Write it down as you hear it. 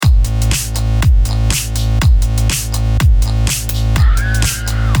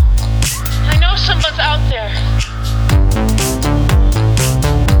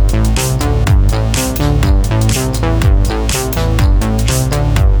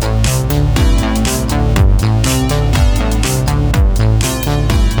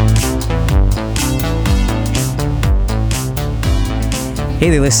Hey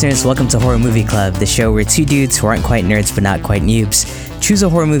there, listeners. Welcome to Horror Movie Club, the show where two dudes who aren't quite nerds but not quite noobs choose a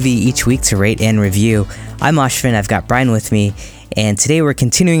horror movie each week to rate and review. I'm Ashvin. I've got Brian with me, and today we're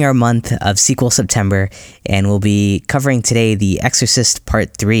continuing our month of Sequel September, and we'll be covering today The Exorcist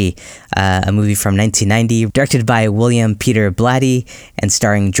Part 3, a movie from 1990, directed by William Peter Blatty, and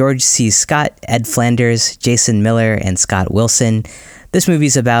starring George C. Scott, Ed Flanders, Jason Miller, and Scott Wilson. This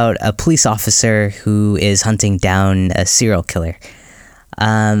movie's about a police officer who is hunting down a serial killer.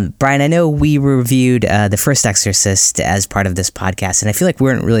 Brian, I know we reviewed the first Exorcist as part of this podcast, and I feel like we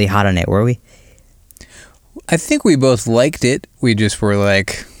weren't really hot on it, were we? I think we both liked it. We just were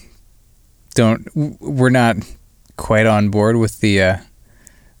like, we're not quite on board with the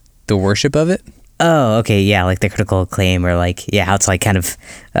worship of it. Oh, okay, yeah, like the critical acclaim, or like, yeah, how it's like kind of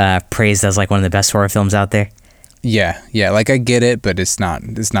praised as like one of the best horror films out there. Yeah, like I get it, but it's not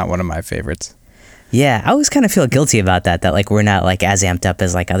one of my favorites. Yeah, I always kind of feel guilty about that like we're not like as amped up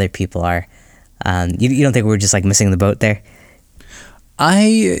as like other people are. You don't think we're just like missing the boat there?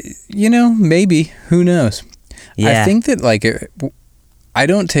 Maybe. Who knows? Yeah. I think that like I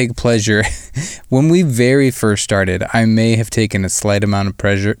don't take pleasure. When we very first started, I may have taken a slight amount of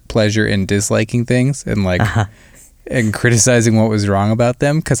pleasure in disliking things and like and criticizing what was wrong about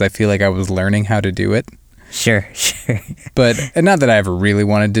them, because I feel like I was learning how to do it. Sure. But, and not that I ever really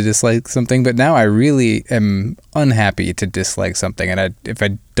wanted to dislike something, but now I really am unhappy to dislike something. And if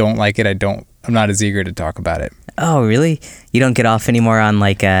I don't like it, I'm not as eager to talk about it. Oh, really? You don't get off anymore on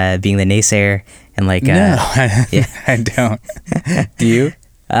like being the naysayer and like... No, yeah. I don't. Do you?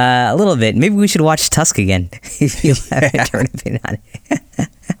 A little bit. Maybe we should watch Tusk again if you have a different opinion on it.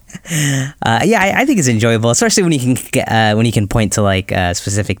 I think it's enjoyable, especially when you can point to like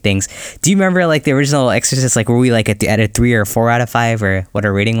specific things. Do you remember like the original Exorcist? Like, were we like at a 3 or 4 out of 5, or what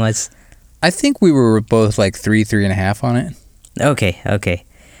our rating was? I think we were both like 3.5 on it. Okay.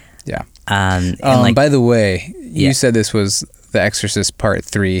 Yeah. And like, by the way, you said this was The Exorcist Part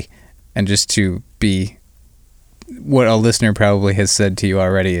 3, and just to be what a listener probably has said to you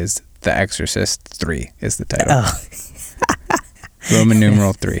already is The Exorcist 3 is the title. Oh. Roman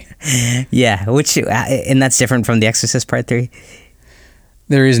numeral 3. Yeah, which and that's different from The Exorcist Part 3?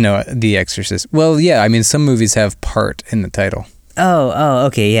 There is no The Exorcist. Well, yeah, I mean, some movies have part in the title. Oh,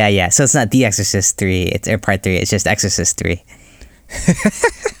 okay, yeah. So it's not The Exorcist 3, or Part 3, it's just Exorcist 3.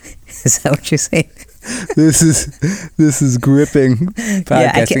 Is that what you're saying? This is gripping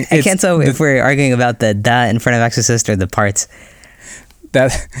podcasting. Yeah, I can't tell if we're arguing about the in front of Exorcist or the parts.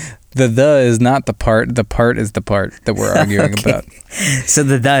 The is not the part is the part that we're arguing about. So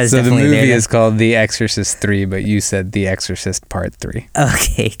the is so definitely there. So the movie is called The Exorcist 3, but you said The Exorcist Part 3.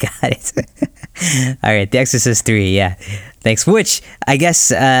 Okay, got it. All right, The Exorcist 3, yeah. Thanks. Which, I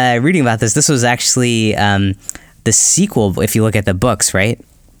guess, reading about this was actually the sequel, if you look at the books, right?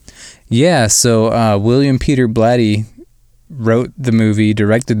 Yeah, so William Peter Blatty wrote the movie,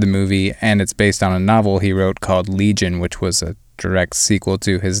 directed the movie, and it's based on a novel he wrote called Legion, which was a direct sequel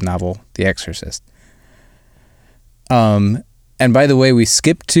to his novel, The Exorcist. And by the way, we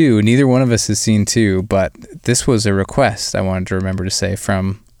skipped 2. Neither one of us has seen 2, but this was a request I wanted to remember to say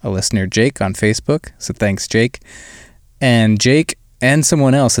from a listener, Jake, on Facebook. So thanks, Jake. And Jake and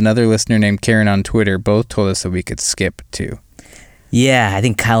someone else, another listener named Karen on Twitter, both told us that we could skip 2. Yeah, I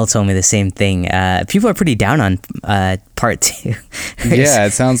think Kyle told me the same thing. People are pretty down on Part 2. Yeah,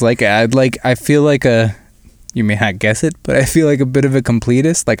 it sounds like it. I feel like you may not guess it, but I feel like a bit of a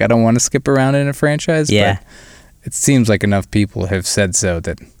completist. Like, I don't want to skip around in a franchise. Yeah. But it seems like enough people have said so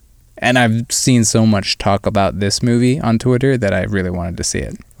and I've seen so much talk about this movie on Twitter that I really wanted to see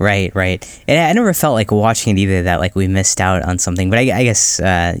it. Right. And I never felt like watching it either that like we missed out on something, but I guess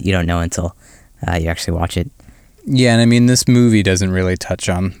you don't know until you actually watch it. Yeah, and I mean, this movie doesn't really touch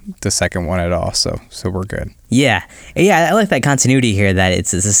on the second one at all, so we're good. Yeah, I like that continuity here, that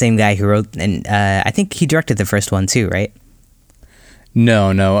it's the same guy who wrote, and I think he directed the first one too, right?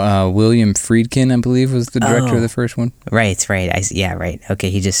 No, William Friedkin, I believe, was the director of the first one. Right. Right.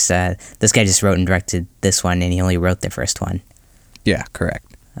 Okay, he just, this guy just wrote and directed this one, and he only wrote the first one. Yeah,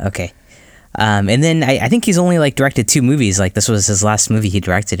 correct. Okay. And then I think he's only like directed 2 movies, like this was his last movie he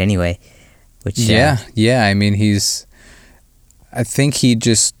directed anyway. Which, yeah. I mean, I think he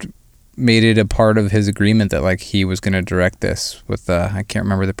just made it a part of his agreement that like he was going to direct this with, I can't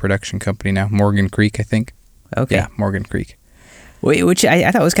remember the production company now, Morgan Creek, I think. Okay. Yeah, Morgan Creek. Which I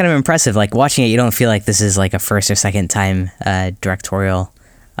thought was kind of impressive. Like watching it, you don't feel like this is like a first or second time directorial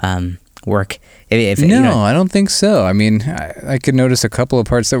work. No, I don't think so. I mean, I could notice a couple of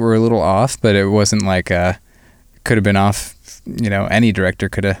parts that were a little off, but it wasn't like could have been off. Any director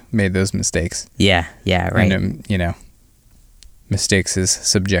could have made those mistakes. Yeah, right. And, mistakes is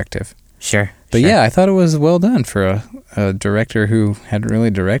subjective. Sure. But sure. yeah, I thought it was well done for a director who hadn't really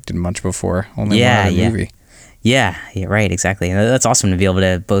directed much before. Only one other movie. Yeah, right, exactly. And that's awesome to be able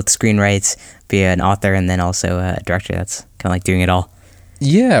to both screenwrite, be an author, and then also a director. That's kind of like doing it all.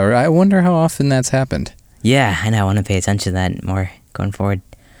 Yeah, I wonder how often that's happened. Yeah, I know. I want to pay attention to that more going forward.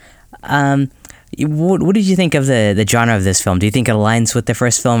 What did you think of the genre of this film? Do you think it aligns with the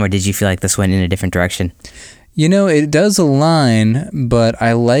first film, or did you feel like this went in a different direction? You know, it does align, but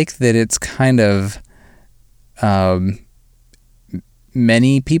I like that it's kind of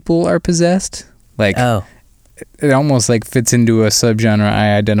many people are possessed. Like, it almost like fits into a subgenre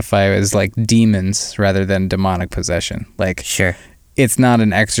I identify as like demons rather than demonic possession. Like, sure, it's not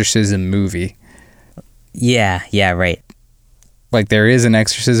an exorcism movie. Yeah, right. Like, there is an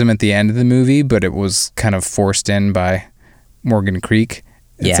exorcism at the end of the movie, but it was kind of forced in by Morgan Creek.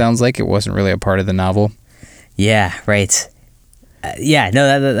 It sounds like it wasn't really a part of the novel. Yeah, right.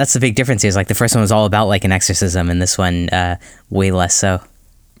 No, that's the big difference. Is like the first one was all about like an exorcism, and this one way less so.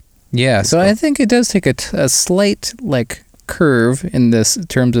 Yeah, so I think it does take a slight like curve in this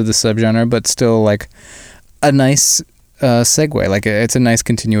terms of the subgenre, but still like a nice segue. Like it's a nice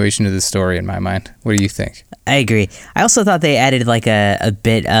continuation of the story in my mind. What do you think? I agree. I also thought they added like a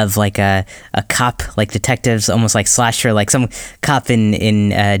bit of like a cop, like detectives, almost like slasher, like some cop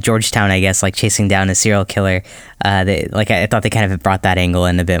in Georgetown, I guess, like chasing down a serial killer. I thought they kind of brought that angle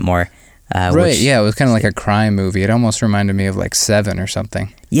in a bit more. Right, yeah, it was kind of like a crime movie. It almost reminded me of like Seven or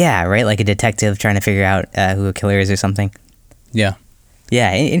something. Yeah, right, like a detective trying to figure out who a killer is or something. Yeah.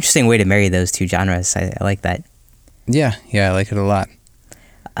 Yeah, interesting way to marry those two genres. I like that. Yeah, I like it a lot.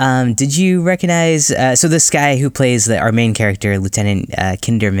 Did you recognize, so this guy who plays our main character, Lieutenant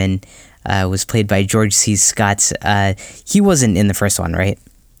Kinderman, was played by George C. Scott. He wasn't in the first one, right?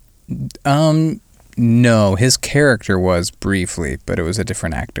 No, his character was briefly, but it was a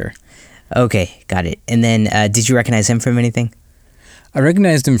different actor. Okay, got it. And then, did you recognize him from anything? I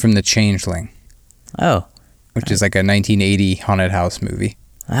recognized him from The Changeling. Oh. Which is like a 1980 haunted house movie.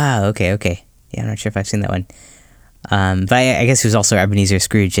 Ah, okay. Yeah, I'm not sure if I've seen that one. But I guess he was also Ebenezer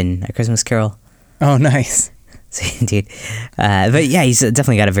Scrooge in A Christmas Carol. Oh, nice. Indeed. But yeah, he's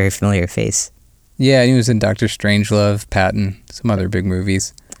definitely got a very familiar face. Yeah, he was in Dr. Strangelove, Patton, some other big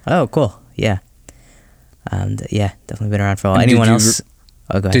movies. Oh, cool. Yeah. Yeah, definitely been around for a while. Anyone else?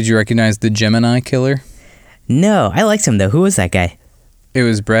 Go ahead. Did you recognize the Gemini Killer? No, I liked him though. Who was that guy? It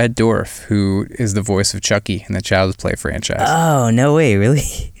was Brad Dourif, who is the voice of Chucky in the Child's Play franchise. Oh, no way,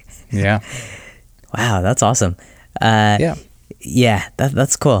 really? Yeah. Wow, that's awesome. Yeah. Yeah,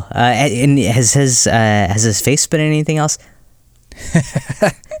 that's cool. And has his face been in anything else?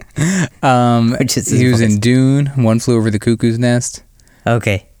 He was in Dune, One Flew Over the Cuckoo's Nest.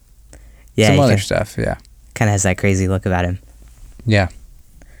 Okay. Yeah. Some other stuff, yeah. Kind of has that crazy look about him. Yeah.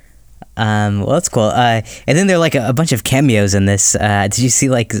 Well, that's cool. And then there are like a bunch of cameos in this. Did you see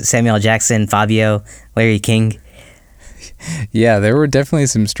like Samuel Jackson, Fabio, Larry King? Yeah, there were definitely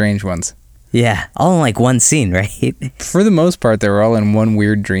some strange ones. Yeah, all in like one scene, right? For the most part, they were all in one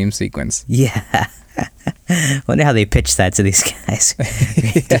weird dream sequence. Yeah. Wonder how they pitched that to these guys.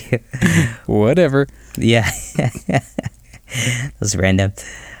 Whatever. Yeah. That was random.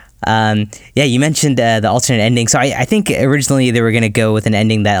 Yeah, you mentioned the alternate ending. So I think originally they were going to go with an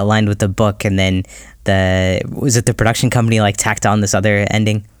ending that aligned with the book, and then the production company like tacked on this other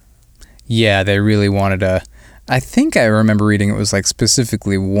ending? Yeah, they really wanted I think I remember reading it was like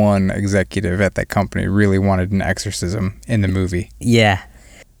specifically one executive at that company really wanted an exorcism in the movie. Yeah.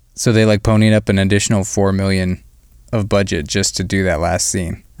 So they like ponied up an additional $4 million of budget just to do that last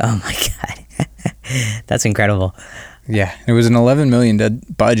scene. Oh my God. That's incredible. Yeah, it was an $11 million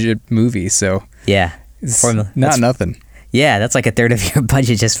budget movie, so yeah, it's not nothing. Yeah, that's like a third of your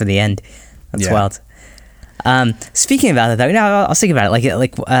budget just for the end. That's wild. Speaking about it, though, I was thinking about it.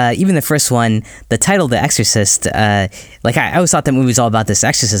 Like even the first one, the title, "The Exorcist." Like I always thought the movie was all about this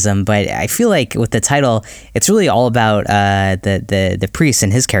exorcism, but I feel like with the title, it's really all about the priest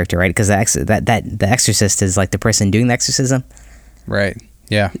and his character, right? Because the exorcist is like the person doing the exorcism. Right.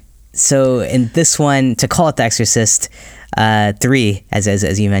 Yeah. So in this one, to call it The Exorcist 3,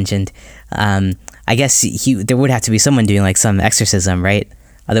 as you mentioned, I guess there would have to be someone doing like some exorcism, right?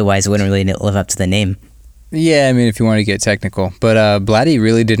 Otherwise, it wouldn't really live up to the name. Yeah, I mean, if you want to get technical. But Blatty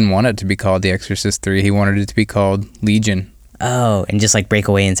really didn't want it to be called The Exorcist 3. He wanted it to be called Legion. Oh, and just like break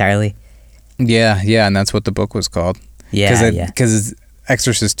away entirely? Yeah, and that's what the book was called. Yeah, Because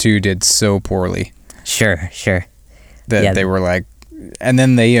Exorcist 2 did so poorly. Sure. That they were like, and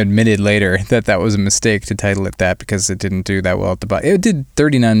then they admitted later that that was a mistake to title it that because it didn't do that well at the box. It did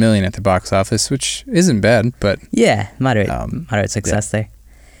 $39 million at the box office, which isn't bad, but yeah, moderate success there.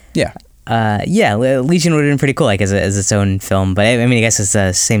 Yeah. Legion would have been pretty cool, like as its own film. But I mean, I guess it's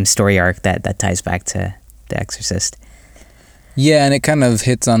the same story arc that ties back to The Exorcist. Yeah, and it kind of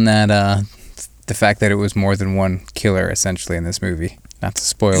hits on that the fact that it was more than one killer essentially in this movie. Not to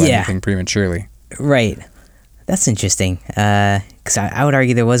spoil anything prematurely. Right. That's interesting. Because I would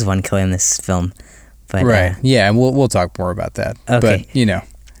argue there was one killer in this film. But, right. Yeah, and we'll talk more about that. Okay. But, you know.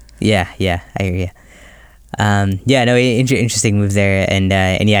 Yeah, I hear you. Interesting move there, and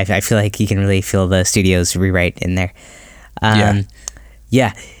yeah, I feel like you can really feel the studio's rewrite in there.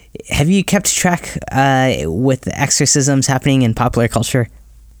 Yeah. Have you kept track with the exorcisms happening in popular culture?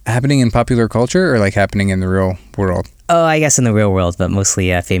 Happening in popular culture, or like happening in the real world? Oh, I guess in the real world, but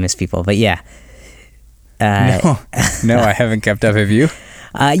mostly famous people. But yeah. No, I haven't kept up. Have you?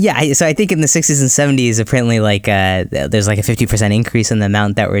 So I think in the 60s and 70s, apparently, like there's like a 50% increase in the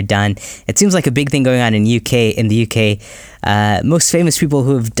amount that were done. It seems like a big thing going on in the UK. Most famous people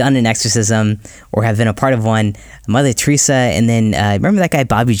who have done an exorcism or have been a part of one: Mother Teresa, and then remember that guy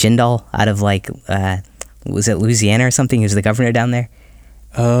Bobby Jindal out of like was it Louisiana or something? He was the governor down there.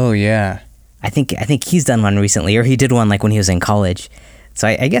 Oh yeah. I think he's done one recently, or he did one like when he was in college. So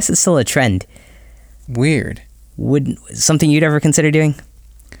I guess it's still a trend. Weird. Would something you'd ever consider doing?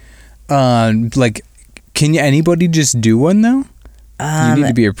 Like, can anybody just do one though? You need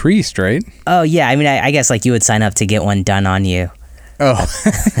to be a priest, right? Oh yeah, I mean, I guess like you would sign up to get one done on you. Oh,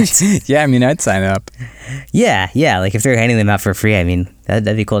 yeah. I mean, I'd sign up. Yeah. Like if they're handing them out for free, I mean,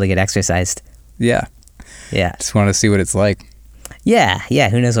 that'd be cool to get exercised. Yeah. Just want to see what it's like. Yeah.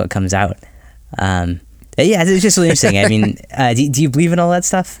 Who knows what comes out? Yeah, it's just really interesting. I mean, do you believe in all that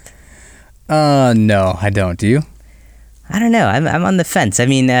stuff? No, I don't. Do you? I don't know. I'm on the fence. I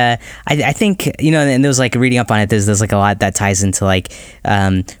mean, I think, and there was like reading up on it, there's like a lot that ties into like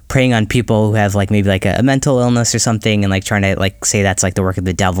preying on people who have like maybe like a mental illness or something, and like trying to like say that's like the work of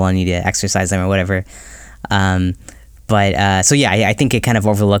the devil and you need to exorcise them or whatever. So yeah, I think it kind of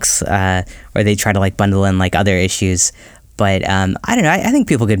overlooks or they try to like bundle in like other issues. But I don't know. I think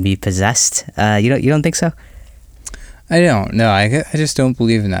people could be possessed. You don't think so? I don't. No, I just don't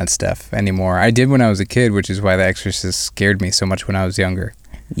believe in that stuff anymore. I did when I was a kid, which is why The Exorcist scared me so much when I was younger.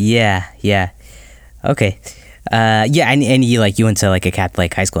 Yeah. Okay. And you went to like a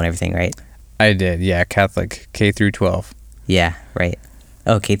Catholic high school and everything, right? I did. Yeah, Catholic K through 12. Yeah, right.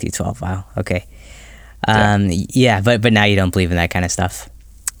 Oh, K through 12. Wow. Okay. Yeah, but now you don't believe in that kind of stuff.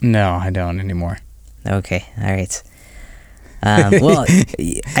 No, I don't anymore. Okay. All right. Well,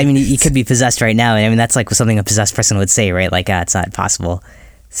 I mean, you could be possessed right now. I mean, that's like something a possessed person would say, right? Like, it's not possible.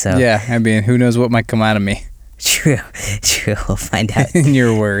 So yeah, I mean, who knows what might come out of me? True. We'll find out. In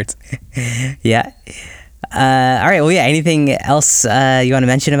your words. Yeah. All right. Well, yeah. Anything else you want to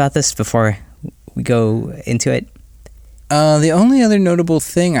mention about this before we go into it? The only other notable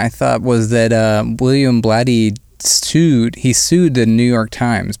thing I thought was that William Blatty sued the New York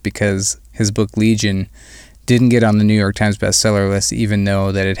Times because his book Legion didn't get on the New York Times bestseller list, even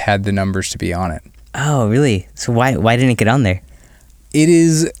though that it had the numbers to be on it. Oh, really? So why didn't it get on there? It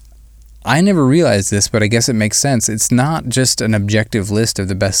is... I never realized this, but I guess it makes sense. It's not just an objective list of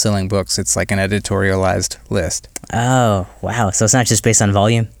the best-selling books. It's like an editorialized list. Oh, wow. So it's not just based on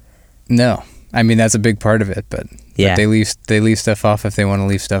volume? No. I mean, that's a big part of it, but they leave stuff off if they want to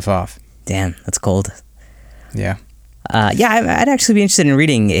leave stuff off. Damn, that's cold. Yeah. I'd actually be interested in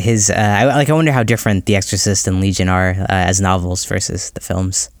reading his. I wonder how different The Exorcist and Legion are as novels versus the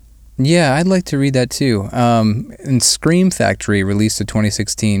films. Yeah, I'd like to read that too. And Scream Factory released a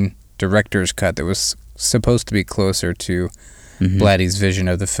 2016 director's cut that was supposed to be closer to Blatty's vision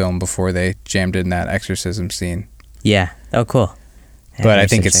of the film before they jammed in that exorcism scene. Yeah. Oh, cool. But I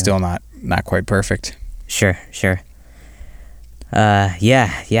think it's still not quite perfect. Sure.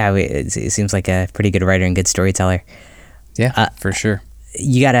 It seems like a pretty good writer and good storyteller. Yeah, for sure.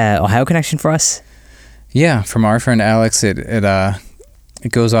 You got a Ohio connection for us? Yeah, from our friend Alex. It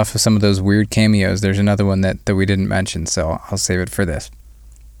goes off of some of those weird cameos. There's another one that we didn't mention, so I'll save it for this.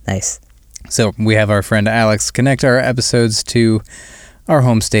 Nice. So we have our friend Alex connect our episodes to our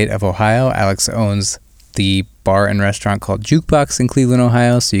home state of Ohio. Alex owns the bar and restaurant called Jukebox in Cleveland,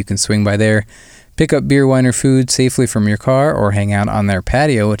 Ohio, so you can swing by there, pick up beer, wine, or food safely from your car, or hang out on their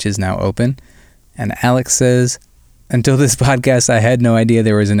patio, which is now open. And Alex says Until this podcast, I had no idea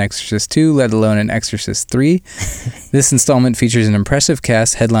there was an Exorcist 2, let alone an Exorcist 3. This installment features an impressive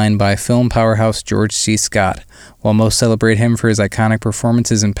cast headlined by film powerhouse George C. Scott. While most celebrate him for his iconic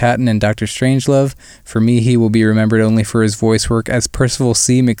performances in Patton and Dr. Strangelove, for me he will be remembered only for his voice work as Percival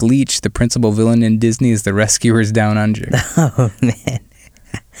C. McLeach, the principal villain in Disney's The Rescuers Down Under. Oh, man.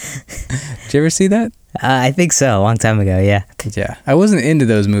 Did you ever see that? I think so, a long time ago, yeah. Yeah. I wasn't into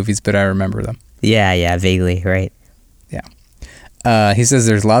those movies, but I remember them. Yeah, vaguely, right. He says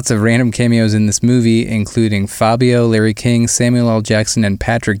there's lots of random cameos in this movie, including Fabio, Larry King, Samuel L. Jackson, and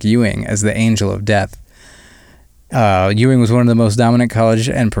Patrick Ewing as the Angel of Death. Ewing was one of the most dominant college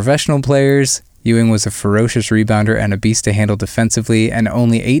and professional players. Ewing was a ferocious rebounder and a beast to handle defensively, and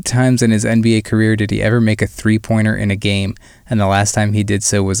only 8 times in his NBA career did he ever make a three-pointer in a game, and the last time he did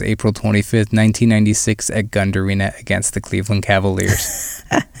so was April 25th, 1996 at Gund Arena against the Cleveland Cavaliers.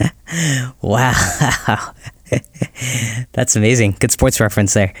 Wow. That's amazing. Good sports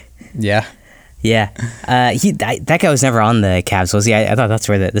reference there. Yeah. Yeah. That guy was never on the Cavs, was he? I thought that's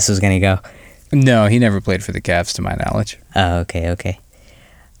where this was going to go. No, he never played for the Cavs, to my knowledge. Oh, okay.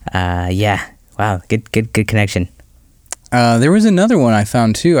 Yeah. Wow. Good connection. There was another one I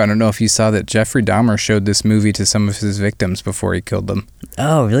found, too. I don't know if you saw that Jeffrey Dahmer showed this movie to some of his victims before he killed them.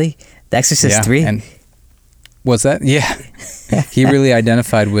 Oh, really? The Exorcist 3? And what's that? Yeah. He really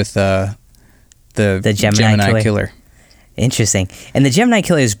identified with the Gemini killer. Interesting. And the Gemini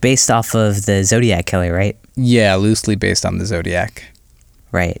killer is based off of the Zodiac killer, right? Yeah, loosely based on the Zodiac.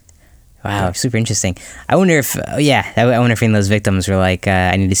 Right. Wow, super interesting. I wonder if, I wonder if any of those victims were like,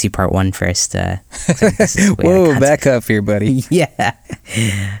 I need to see part 1 first. Whoa, back up here, buddy. Yeah.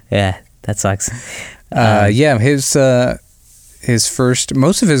 Yeah, that sucks. His first,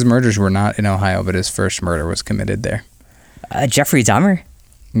 most of his murders were not in Ohio, but his first murder was committed there. Jeffrey Dahmer?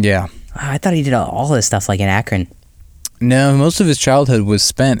 Yeah. I thought he did all this stuff like in Akron. No, most of his childhood was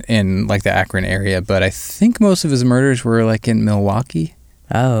spent in like the Akron area, but I think most of his murders were like in Milwaukee.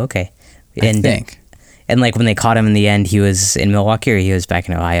 Oh, okay. I think. And like when they caught him in the end, he was in Milwaukee or he was back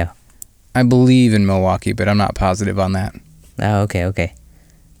in Ohio? I believe in Milwaukee, but I'm not positive on that. Oh, okay.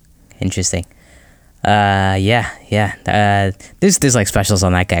 Interesting. Yeah. There's like specials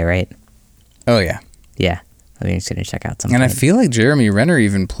on that guy, right? Oh, yeah. Yeah. I'm just going to check out something. And I feel like Jeremy Renner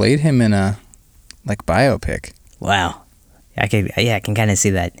even played him in a like biopic. Wow. I can kind of see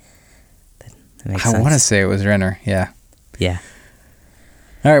that. That makes sense. I want to say it was Renner. Yeah. Yeah.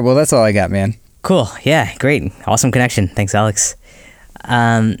 All right. Well, that's all I got, man. Cool. Yeah. Great. Awesome connection. Thanks, Alex.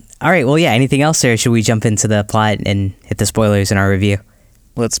 All right. Well, yeah. Anything else, or should we jump into the plot and hit the spoilers in our review?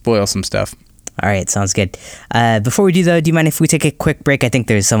 Let's spoil some stuff. All right. Sounds good. Before we do, though, do you mind if we take a quick break? I think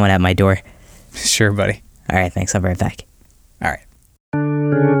there's someone at my door. Sure, buddy. All right. Thanks. I'll be right back. All right.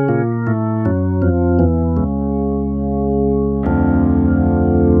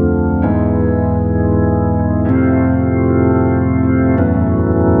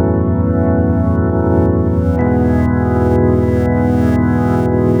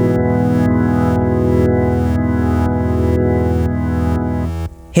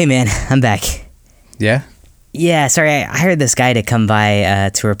 Hey, man. I'm back. Yeah? Yeah, sorry, I hired this guy to come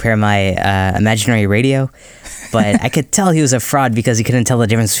by to repair my imaginary radio, but I could tell he was a fraud because he couldn't tell the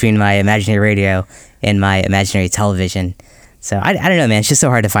difference between my imaginary radio and my imaginary television. So I don't know, man. It's just so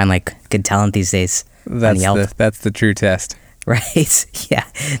hard to find like good talent these days on Yelp. That's the true test. Right? Yeah.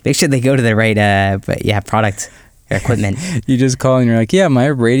 Make sure they go to the right product or equipment. You just call and you're like, yeah, my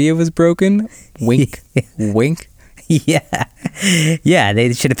radio was broken. Wink. Wink. Yeah. Yeah,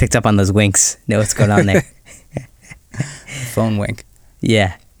 they should have picked up on those winks. Know what's going on there. Phone wink.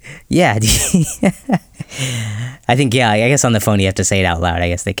 Yeah. I think, I guess on the phone you have to say it out loud. I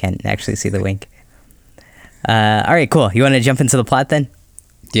guess they can't actually see the wink. All right, cool. You want to jump into the plot then?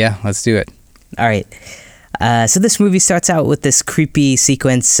 Yeah, let's do it. All right. So this movie starts out with this creepy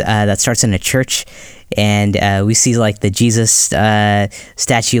sequence that starts in a church, and we see like the Jesus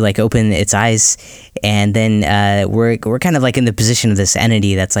statue like open its eyes, and then we're kind of like in the position of this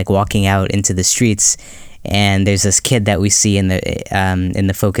entity that's like walking out into the streets, and there's this kid that we see in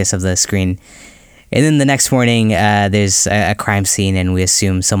the focus of the screen. And then the next morning, there's a crime scene, and we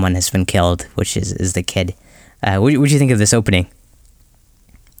assume someone has been killed, which is the kid. What do you think of this opening?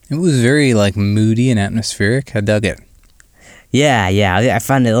 It was very like moody and atmospheric. I dug it. Yeah. I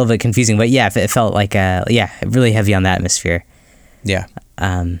found it a little bit confusing, but yeah, it felt like really heavy on the atmosphere. Yeah.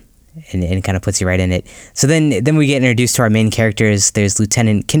 And it kind of puts you right in it. So then we get introduced to our main characters. There's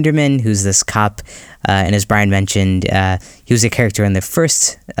Lieutenant Kinderman, who's this cop, and as Brian mentioned, he was a character in the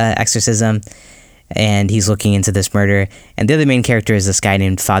first Exorcism. and he's looking into this murder. And the other main character is this guy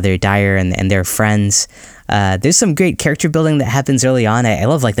named Father Dyer, and they're friends. There's some great character building that happens early on. I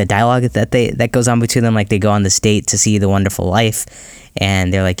love like the dialogue that goes on between them. Like they go on this date to see The Wonderful Life,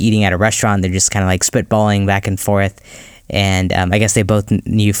 and they're like eating at a restaurant. They're just kind of like spitballing back and forth. And I guess they both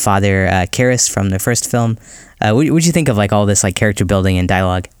knew Father Karras from the first film. What'd you think of like all this like character building and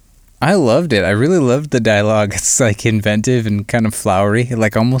dialogue? I loved it. I really loved the dialogue. It's like inventive and kind of flowery. It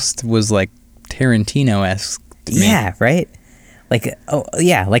like almost was like Tarantino-esque. Yeah, right? Like, oh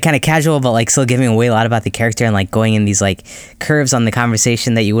yeah, like kind of casual, but like still giving away a lot about the character and like going in these like curves on the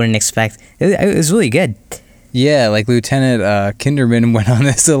conversation that you wouldn't expect. It was really good. Yeah, like Lieutenant Kinderman went on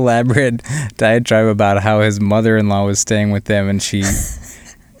this elaborate diatribe about how his mother-in-law was staying with them, and she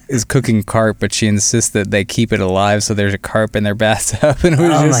is cooking carp, but she insists that they keep it alive, so there's a carp in their bathtub, and it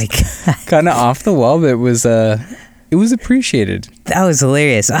was just kind of off the wall, but it was appreciated. That was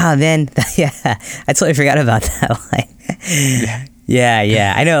hilarious. Oh man, yeah, I totally forgot about that line.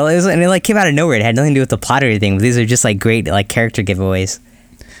 Yeah, I know. And it like came out of nowhere. It had nothing to do with the plot or anything. But these are just like great like character giveaways.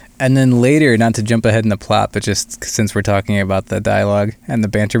 And then later, not to jump ahead in the plot, but just since we're talking about the dialogue and the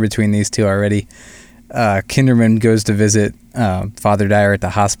banter between these two already, Kinderman goes to visit Father Dyer at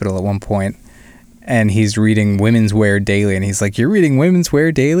the hospital at one point, and he's reading Women's Wear Daily, and he's like, "You're reading Women's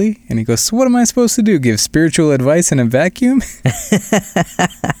Wear Daily?" And he goes, "So what am I supposed to do, give spiritual advice in a vacuum?"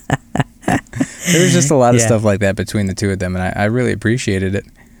 There was just a lot of stuff like that between the two of them, and I really appreciated it.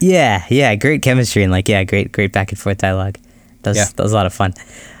 Yeah, great chemistry and like great back and forth dialogue. That was a lot of fun.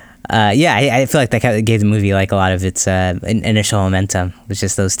 I feel like that gave the movie like a lot of its initial momentum, was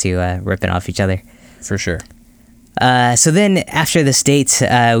just those two ripping off each other. For sure. So then after this date,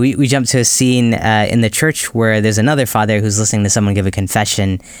 we jump to a scene in the church where there's another father who's listening to someone give a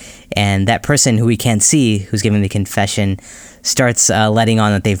confession, and that person who we can't see who's giving the confession starts letting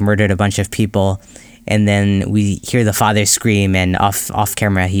on that they've murdered a bunch of people, and then we hear the father scream, and off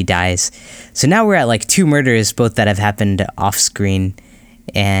camera he dies. So now we're at like two murders, both that have happened off screen.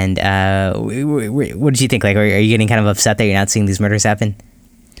 And what did you think? Like, are you getting kind of upset that you're not seeing these murders happen?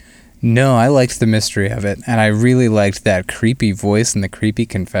 No, I liked the mystery of it, and I really liked that creepy voice and the creepy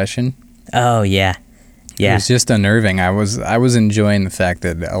confession. Oh yeah. It was just unnerving. I was enjoying the fact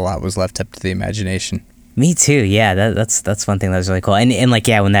that a lot was left up to the imagination. Me too. Yeah, that's one thing that was really cool. And like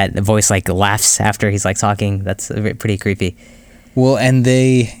when that voice like laughs after he's like talking, that's pretty creepy. Well, and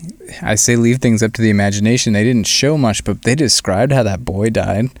I say leave things up to the imagination. They didn't show much, but they described how that boy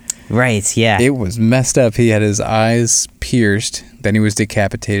died. Right, yeah. It was messed up. He had his eyes pierced, then he was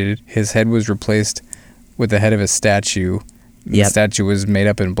decapitated. His head was replaced with the head of a statue. The statue was made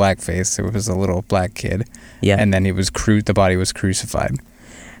up in blackface. It was a little black kid. Yeah. And then the body was crucified.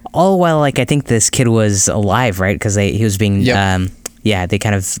 All while, like, I think this kid was alive, right? Because he was being, they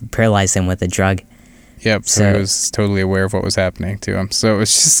kind of paralyzed him with a drug. Yep, so he was totally aware of what was happening to him. So it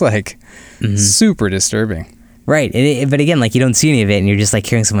was just, like, super disturbing. Right, but again, like, you don't see any of it, and you're just, like,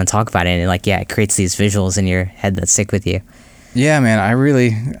 hearing someone talk about it, and, like, it creates these visuals in your head that stick with you. Yeah,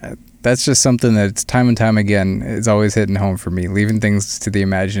 man, that's just something that's time and time again, it's always hitting home for me. Leaving things to the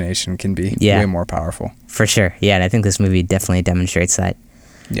imagination can be way more powerful. For sure, yeah, and I think this movie definitely demonstrates that.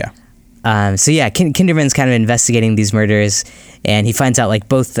 Yeah. Kinderman's kind of investigating these murders, and he finds out like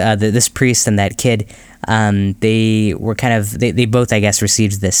both this priest and that kid, they were they both, I guess,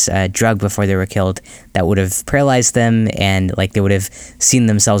 received this drug before they were killed that would have paralyzed them, and like they would have seen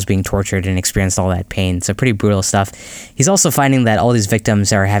themselves being tortured and experienced all that pain. So pretty brutal stuff. He's also finding that all these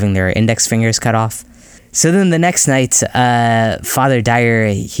victims are having their index fingers cut off. So then the next night, Father Dyer,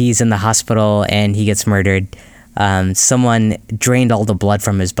 he's in the hospital and he gets murdered. Someone drained all the blood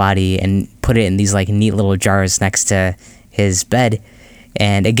from his body and put it in these like neat little jars next to his bed.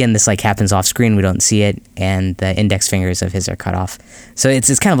 And again, this like happens off screen. We don't see it. And the index fingers of his are cut off. So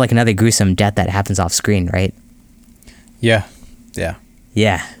it's kind of like another gruesome death that happens off screen, right? Yeah.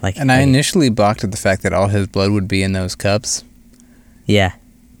 And I initially balked at the fact that all his blood would be in those cups. Yeah.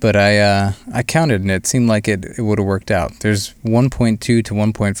 But I counted, and it seemed like it would have worked out. There's 1.2 to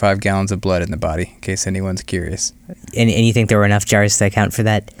 1.5 gallons of blood in the body, in case anyone's curious. And you think there were enough jars to account for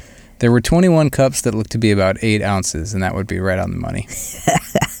that? There were 21 cups that looked to be about 8 ounces, and that would be right on the money.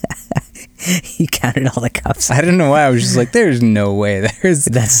 You counted all the cups. I don't know why. I was just like, there's no way.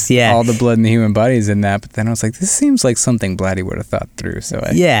 All the blood in the human body is in that. But then I was like, this seems like something Blatty would have thought through.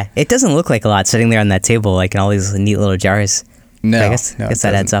 It doesn't look like a lot sitting there on that table, like in all these neat little jars. No, I guess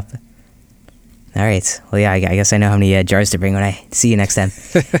that adds up. All right. Well, yeah, I guess I know how many jars to bring when I see you next time.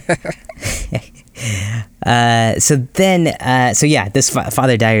 This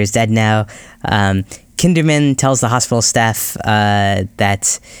Father Dyer is dead now. Kinderman tells the hospital staff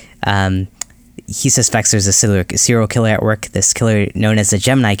that he suspects there's a serial killer at work, this killer known as the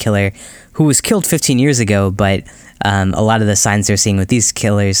Gemini Killer, who was killed 15 years ago, but a lot of the signs they're seeing with these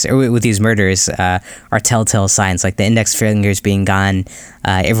killers, or with these murders, are telltale signs, like the index fingers being gone,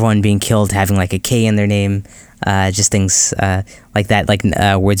 everyone being killed having like a K in their name, just things like that, like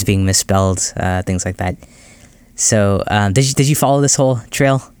words being misspelled, things like that. So did you follow this whole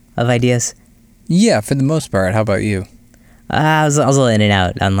trail of ideas? Yeah, for the most part. How about you? I was a little in and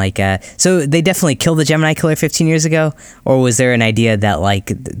out on like, so they definitely killed the Gemini Killer 15 years ago, or was there an idea that like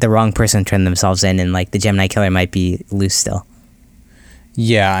the wrong person turned themselves in and like the Gemini Killer might be loose still?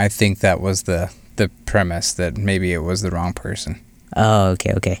 Yeah, I think that was the premise, that maybe it was the wrong person. Oh,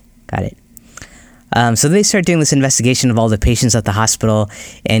 okay, got it. So they start doing this investigation of all the patients at the hospital,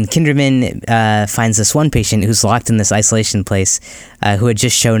 and Kinderman finds this one patient who's locked in this isolation place, who had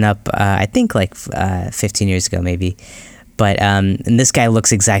just shown up, I think like 15 years ago maybe. But and this guy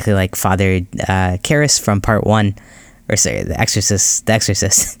looks exactly like Father Karras from Part 1, or sorry, The Exorcist.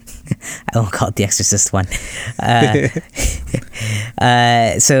 I won't call it The Exorcist 1.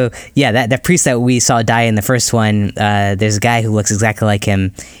 So yeah, that priest that we saw die in the first one, there's a guy who looks exactly like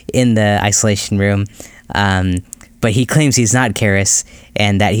him in the isolation room, but he claims he's not Karras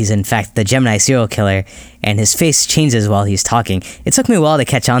and that he's in fact the Gemini serial killer, and his face changes while he's talking. It took me a while to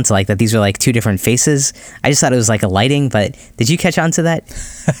catch on to like that these were like two different faces. I just thought it was like a lighting, but did you catch on to that?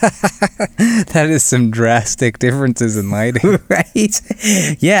 That is some drastic differences in lighting. Right?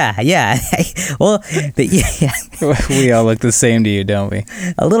 Yeah. Well, yeah. We all look the same to you, don't we?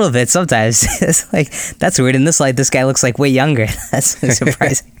 A little bit sometimes. It's like, that's weird. In this light, this guy looks like way younger. That's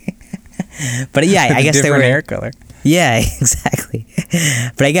surprising. But yeah, I guess they were hair color. Yeah, exactly.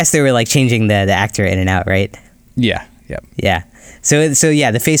 But I guess they were like changing the actor in and out, right? Yeah. Yep. Yeah. So yeah,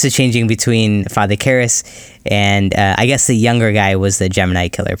 the face is changing between Father Karras and I guess the younger guy was the Gemini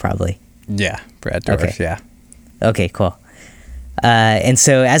Killer, probably. Yeah, Brad Dourif. Okay. Yeah. Okay, cool. And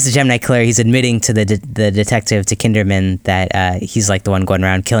so as the Gemini Killer, he's admitting to the detective, to Kinderman, that he's like the one going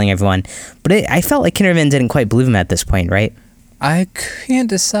around killing everyone. But I felt like Kinderman didn't quite believe him at this point, right? I can't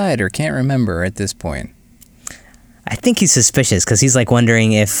decide or can't remember at this point. I think he's suspicious because he's like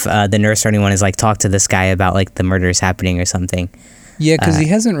wondering if the nurse or anyone has like talked to this guy about like the murders happening or something. Yeah, because he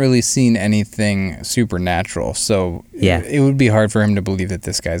hasn't really seen anything supernatural, so yeah, it would be hard for him to believe that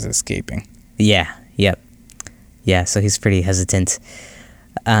this guy's escaping. Yeah, yep. Yeah, so he's pretty hesitant.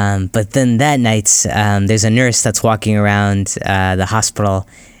 But then that night, there's a nurse that's walking around the hospital,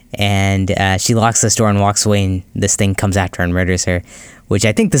 and she locks this door and walks away, and this thing comes after her and murders her, which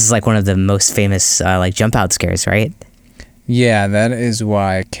I think this is like one of the most famous like jump out scares, right? Yeah, that is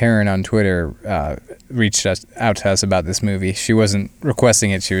why Karen on Twitter reached out to us about this movie. She wasn't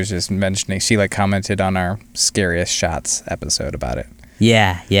requesting it, she was just mentioning, she like commented on our Scariest Shots episode about it.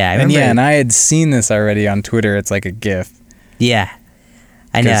 Yeah, I remember. And I had seen this already on Twitter. It's like a GIF. Yeah,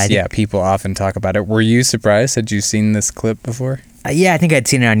 I know. Yeah, people often talk about it. Were you surprised? Had you seen this clip before? Yeah, I think I'd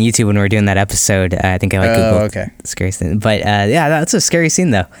seen it on YouTube when we were doing that episode. I think I like Googled scary scene. But yeah, that's a scary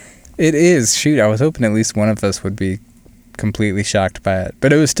scene though. It is. Shoot, I was hoping at least one of us would be completely shocked by it.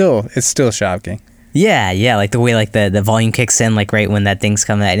 But it's still shocking. Yeah, like the way like the volume kicks in, like right when that thing's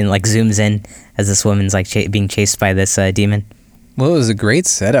coming out and like zooms in as this woman's like being chased by this demon. Well, it was a great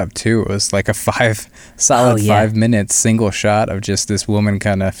setup too. It was like a 5 minute single shot of just this woman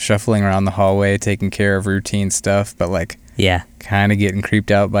kind of shuffling around the hallway, taking care of routine stuff, but like kind of getting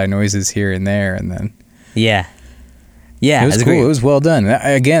creeped out by noises here and there, and then yeah, it was cool. It was well done.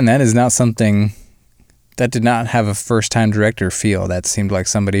 Again, that is not something that did not have a first time director feel. That seemed like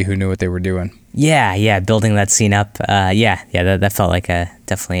somebody who knew what they were doing. Yeah, building that scene up. That felt like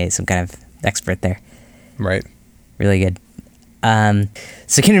definitely some kind of expert there. Right. Really good.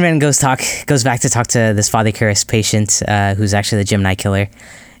 So Kinderman goes back to talk to this Father Karras patient, who's actually the Gemini Killer,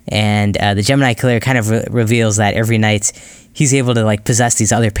 and the Gemini Killer kind of reveals that every night he's able to like possess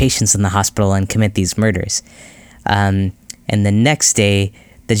these other patients in the hospital and commit these murders. And the next day,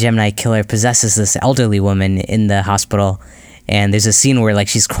 the Gemini Killer possesses this elderly woman in the hospital, and there's a scene where like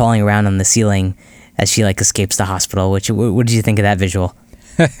she's crawling around on the ceiling as she like escapes the hospital. What did you think of that visual?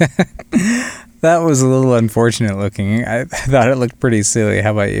 That was a little unfortunate looking. I thought it looked pretty silly.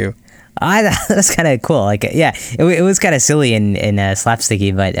 How about you? I thought that's kind of cool. Like, yeah, it was kind of silly and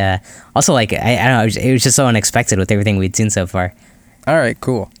slapsticky, but also like I don't know, it was just so unexpected with everything we'd seen so far. All right,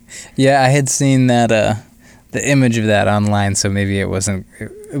 cool. Yeah, I had seen that the image of that online, so maybe it was a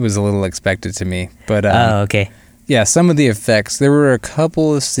little expected to me. But okay. Yeah, some of the effects. There were a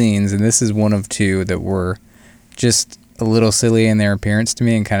couple of scenes, and this is one of two that were just a little silly in their appearance to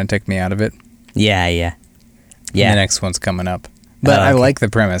me and kind of took me out of it. Yeah. And the next one's coming up. But Oh, I okay. like the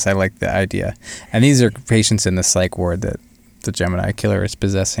premise. I like the idea. And these are patients in the psych ward that the Gemini killer is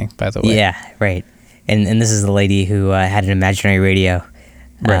possessing, by the way. Yeah, right. And this is the lady who had an imaginary radio,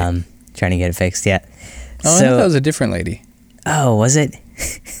 Right. trying to get it fixed. Yeah. Oh, I thought that was a different lady. Oh, was it?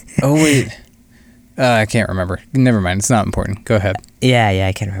 Oh, wait. I can't remember. Never mind. It's not important. Go ahead. Yeah,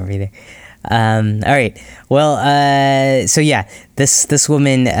 I can't remember either. All right. Well, so yeah, this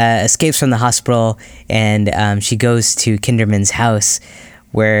woman escapes from the hospital, and she goes to Kinderman's house,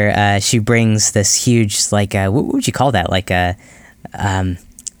 where she brings this huge, like, what would you call that? Like a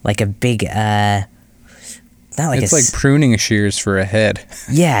big, not like It's like pruning shears for a head.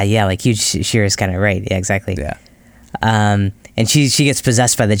 yeah, like huge shears, kind of, right? Yeah, exactly. Yeah. And she gets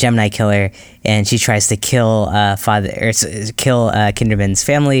possessed by the Gemini killer, and she tries to kill Kinderman's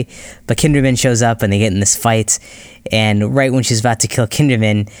family, but Kinderman shows up and they get in this fight, and right when she's about to kill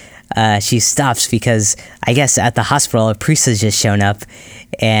Kinderman, she stops because I guess at the hospital a priest has just shown up,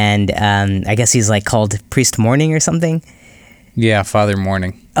 and I guess he's like called Priest Morning or something. Yeah, Father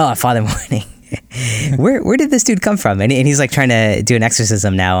Morning. Oh, Father Morning. Where did this dude come from? And he's like trying to do an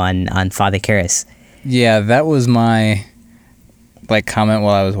exorcism now on Father Karras. Yeah, that was my comment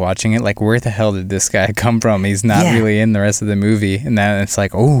while I was watching it. Like, where the hell did this guy come from? He's not really in the rest of the movie. And then it's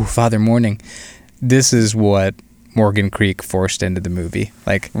like, oh, Father Morning. This is what Morgan Creek forced into the movie.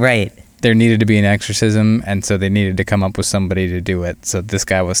 Like, Right. there needed to be an exorcism, and so they needed to come up with somebody to do it. So this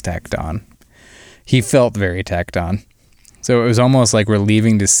guy was tacked on. He felt very tacked on. So it was almost like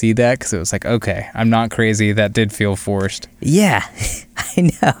relieving to see that, because it was like, okay, I'm not crazy. That did feel forced. Yeah, I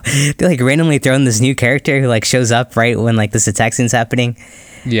know. They like randomly thrown this new character who like shows up right when like this attack scene's happening.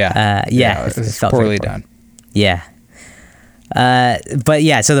 Yeah. It it was felt poorly very poor. done. Yeah. But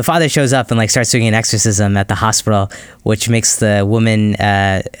yeah, so the father shows up and like starts doing an exorcism at the hospital, which makes the woman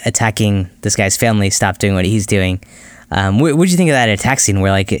attacking this guy's family stop doing what he's doing. What did you think of that attack scene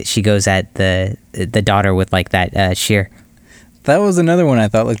where like she goes at the daughter with like that shear? That was another one I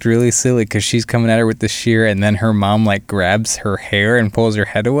thought looked really silly, because she's coming at her with the shear, and then her mom like grabs her hair and pulls her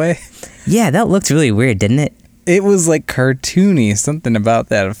head away. Yeah, that looked really weird, didn't it? It was like cartoony, something about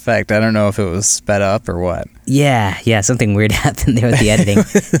that effect. I don't know if it was sped up or what. Yeah, something weird happened there with the editing.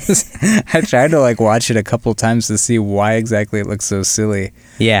 I tried to like watch it a couple times to see why exactly it looks so silly,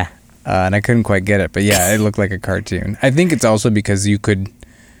 Yeah. and I couldn't quite get it. But yeah, it looked like a cartoon. I think it's also because you could.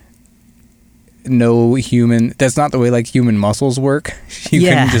 No human, that's not the way like human muscles work. You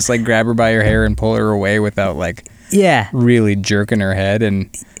couldn't just like grab her by her hair and pull her away without like really jerking her head, and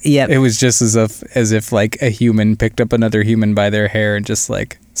it was just as if like a human picked up another human by their hair and just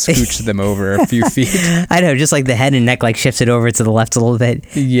like scooched them over a few feet. I know, just like the head and neck like shifted over to the left a little bit.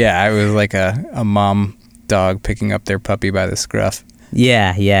 Yeah, it was like a mom dog picking up their puppy by the scruff.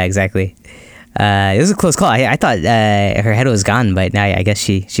 Yeah, exactly. It was a close call. I thought her head was gone, but now I guess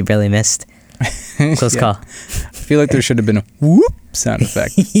she barely missed. Close call. I feel like there should have been a whoop sound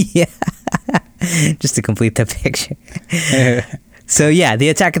effect. Yeah. Just to complete the picture. So yeah, the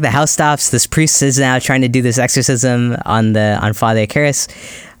attack at the house stops. This priest is now trying to do this exorcism on Father Karras,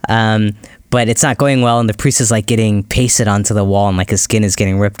 but it's not going well, and the priest is like getting pasted onto the wall, and like his skin is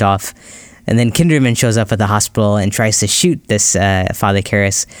getting ripped off. And then Kinderman shows up at the hospital and tries to shoot this Father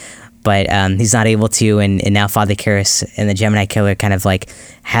Karras, but he's not able to, and now Father Karras and the Gemini killer kind of like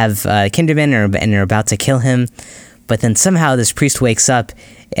have Kinderman and are about to kill him. But then somehow this priest wakes up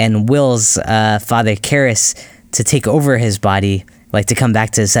and wills Father Karras to take over his body, like to come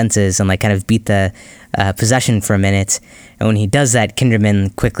back to his senses and like kind of beat the possession for a minute. And when he does that,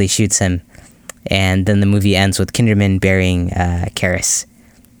 Kinderman quickly shoots him. And then the movie ends with Kinderman burying Karras.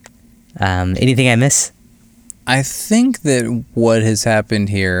 Anything I miss? I think that what has happened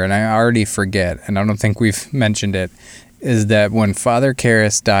here, and I already forget, and I don't think we've mentioned it, is that when Father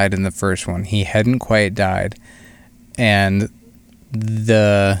Karras died in the first one, he hadn't quite died, and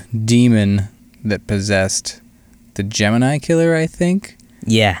the demon that possessed the Gemini killer, I think,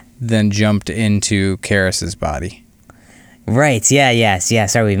 then jumped into Karras's body. Right, yeah,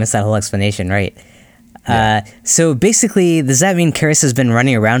 sorry, we missed that whole explanation, right. Yeah. So basically, does that mean Karras has been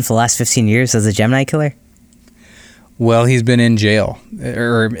running around for the last 15 years as a Gemini killer? Well, he's been in jail,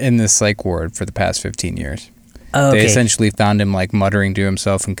 or in the psych ward for the past 15 years. Oh, okay. They essentially found him like muttering to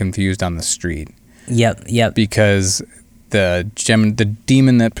himself and confused on the street. Yep. Because the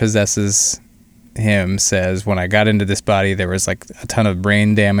demon that possesses him says, when I got into this body, there was like a ton of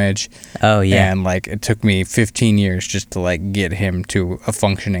brain damage. Oh, yeah. And like it took me 15 years just to like get him to a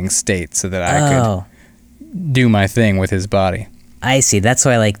functioning state so that I could do my thing with his body. I see. That's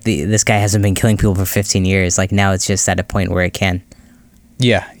why like this guy hasn't been killing people for 15 years. Like now it's just at a point where it can.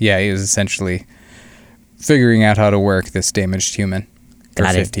 Yeah. He was essentially figuring out how to work this damaged human for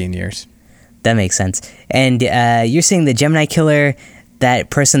Got it. 15 years. That makes sense. And you're saying the Gemini killer, that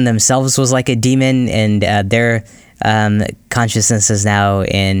person themselves was like a demon, and their consciousness is now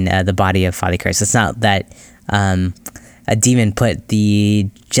in the body of Father Karras. It's not that a demon put the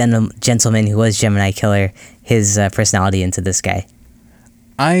gentleman who was Gemini killer, his personality into this guy.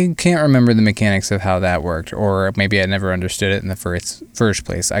 I can't remember the mechanics of how that worked, or maybe I never understood it in the first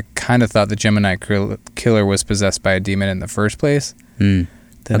place. I kind of thought the Gemini killer was possessed by a demon in the first place. Then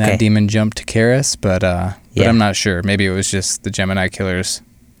that demon jumped to Karras, but I'm not sure. Maybe it was just the Gemini killer's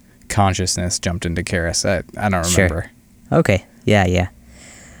consciousness jumped into Karras. I don't remember. Sure. Okay. Yeah.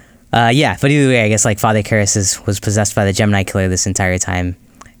 But either way, I guess like Father Karras was possessed by the Gemini killer this entire time.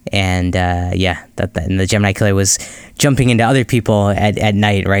 And and the Gemini killer was jumping into other people at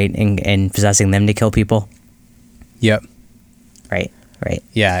night, right, and possessing them to kill people. Yep. Right.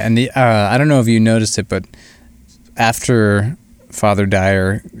 Yeah, and I don't know if you noticed it, but after Father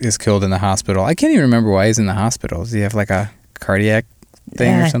Dyer is killed in the hospital, I can't even remember why he's in the hospital. Does he have like a cardiac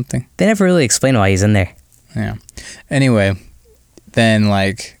thing or something? They never really explain why he's in there. Yeah. Anyway, then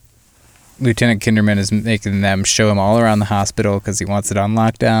like Lieutenant Kinderman is making them show him all around the hospital because he wants it on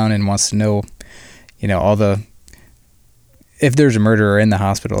lockdown and wants to know, if there's a murderer in the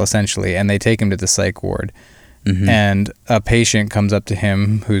hospital, essentially, and they take him to the psych ward. Mm-hmm. And a patient comes up to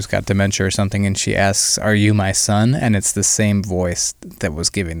him who's got dementia or something, and she asks, "Are you my son?" And it's the same voice that was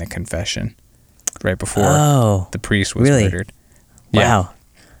giving the confession right before the priest was murdered. Wow.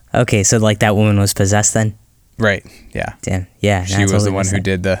 Yeah. Okay, so like that woman was possessed then? Right, yeah. Damn, yeah. She was the one who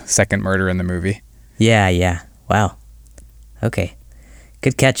did the second murder in the movie. Yeah. Wow. Okay.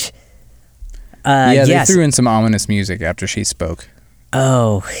 Good catch. They threw in some ominous music after she spoke.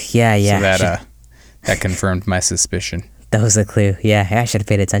 Oh, yeah. So that confirmed my suspicion. That was a clue. Yeah, I should have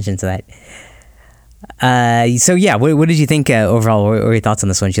paid attention to that. So yeah, what did you think overall? What were your thoughts on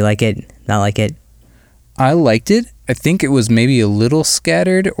this one? Did you like it? Not like it? I liked it. I think it was maybe a little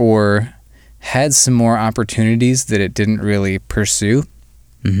scattered or had some more opportunities that it didn't really pursue.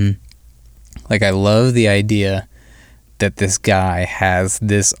 Mm-hmm. Like, I love the idea that this guy has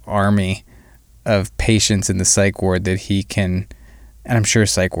this army of patients in the psych ward that he can, and I'm sure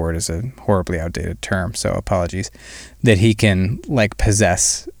psych ward is a horribly outdated term, so apologies, that he can, like,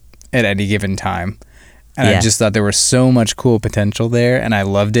 possess at any given time. And I just thought there was so much cool potential there, and I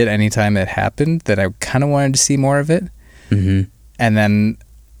loved it anytime it happened, that I kind of wanted to see more of it. Mm-hmm. And then,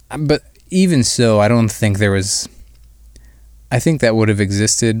 but even so, I don't think there was, I think that would have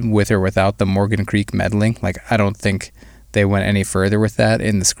existed with or without the Morgan Creek meddling. Like, I don't think they went any further with that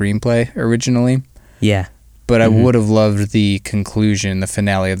in the screenplay originally. Yeah. But I would have loved the conclusion, the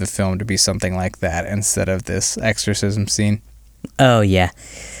finale of the film, to be something like that instead of this exorcism scene. Oh, yeah.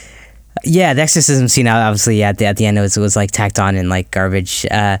 Yeah, the exorcism scene, obviously, at the end, it was like tacked on and like garbage.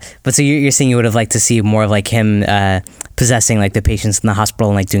 But so you're saying you would have liked to see more of like him possessing like the patients in the hospital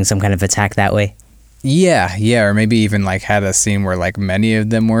and like doing some kind of attack that way? Yeah, or maybe even like had a scene where like many of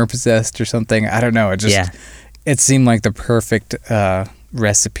them were possessed or something. I don't know. It seemed like the perfect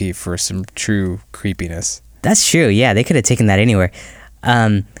recipe for some true creepiness. That's true. Yeah, they could have taken that anywhere.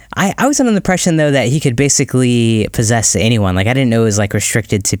 I was under the impression though that he could basically possess anyone. Like, I didn't know it was like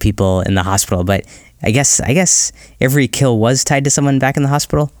restricted to people in the hospital, but I guess every kill was tied to someone back in the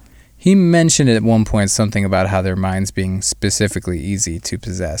hospital. He mentioned at one point something about how their minds being specifically easy to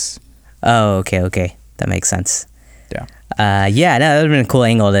possess. Oh, okay. That makes sense. Yeah. No, that would have been a cool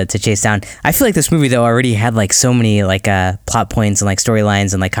angle to chase down. I feel like this movie though already had like so many like plot points and like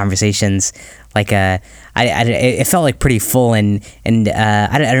storylines and like conversations. Like it felt like pretty full and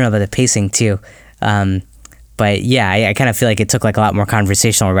I don't know about the pacing too. But yeah, I kind of feel like it took like a lot more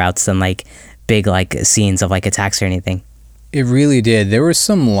conversational routes than like big like scenes of like attacks or anything. It really did. There was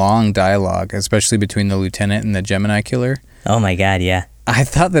some long dialogue, especially between the lieutenant and the Gemini killer. Oh my god, yeah. I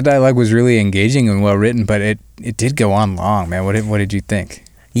thought the dialogue was really engaging and well written, but it did go on long, man. What did you think?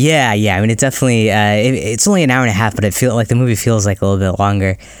 Yeah. I mean, it definitely it's only an hour and a half, but it feel like the movie feels like a little bit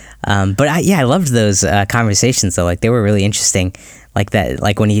longer. But I loved those conversations though. Like, they were really interesting. Like that,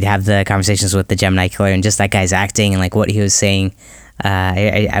 like when he'd have the conversations with the Gemini killer and just that guy's acting and like what he was saying.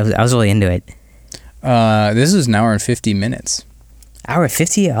 I was really into it. This is an hour and 50 minutes. Hour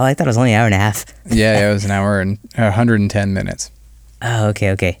 50? Oh, I thought it was only an hour and a half. Yeah, it was an hour and 110 minutes. Oh,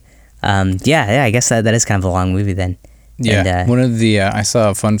 okay. Yeah, I guess that is kind of a long movie then. Yeah, and, one of the, I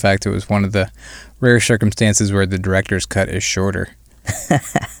saw a fun fact, it was one of the rare circumstances where the director's cut is shorter.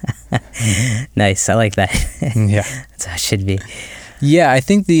 Nice, I like that. Yeah. That's how it should be. Yeah, I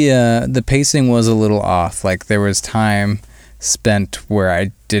think the pacing was a little off. Like, there was time spent where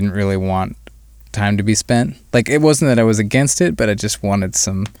I didn't really want time to be spent. Like, it wasn't that I was against it, but I just wanted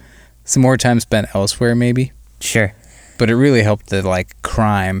some more time spent elsewhere, maybe. Sure. But it really helped the, like,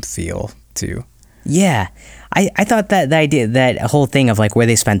 crime feel, too. Yeah. I thought that the idea, that whole thing of like where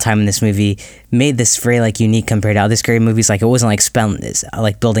they spent time in this movie made this very like unique compared to other scary movies. Like it wasn't like spent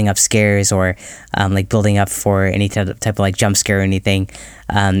like building up scares or like building up for any type of like jump scare or anything.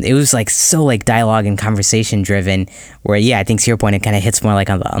 It was like so like dialogue and conversation driven where, yeah, I think to your point, it kind of hits more like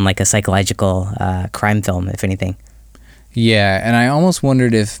on like a psychological crime film, if anything. Yeah. And I almost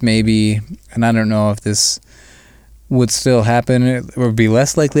wondered if maybe, and I don't know if this would still happen, it would be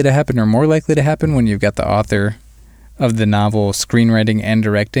less likely to happen or more likely to happen when you've got the author of the novel screenwriting and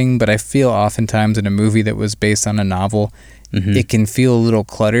directing, but I feel oftentimes in a movie that was based on a novel, it can feel a little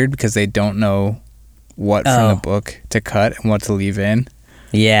cluttered because they don't know what from the book to cut and what to leave in.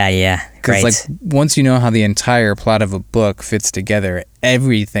 Yeah, because like once you know how the entire plot of a book fits together,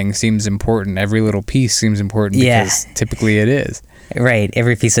 everything seems important. Every little piece seems important because typically it is. Right,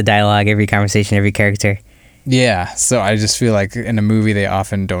 every piece of dialogue, every conversation, every character. Yeah, so I just feel like in a movie they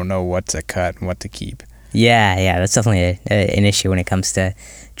often don't know what to cut and what to keep. Yeah, that's definitely an issue when it comes to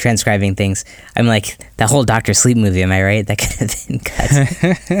transcribing things. I'm like, that whole Dr. Sleep movie, am I right? That could have been cut.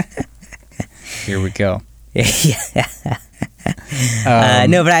 Here we go. Yeah.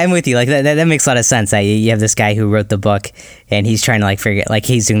 No, but I'm with you. Like that makes a lot of sense. You have this guy who wrote the book, and he's trying to like figure, like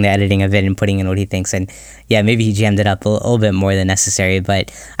he's doing the editing of it and putting in what he thinks. And yeah, maybe he jammed it up a little bit more than necessary.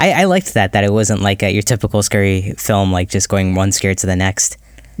 But I liked that it wasn't like your typical scary film, like just going one scare to the next.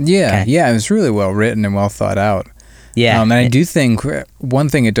 Yeah, it was really well written and well thought out. Yeah, and I do think one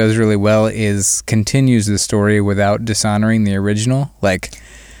thing it does really well is continues the story without dishonoring the original. Like,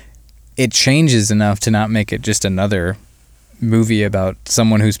 it changes enough to not make it just another movie about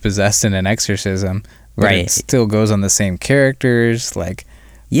someone who's possessed in an exorcism, but right? It still goes on the same characters, like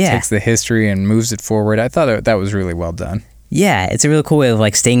takes the history and moves it forward. I thought that was really well done. Yeah, it's a really cool way of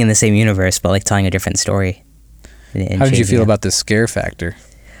like staying in the same universe but like telling a different story. How did you feel about the scare factor?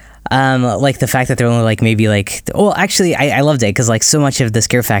 Like the fact that they're only like maybe like, well, actually I loved it because like so much of the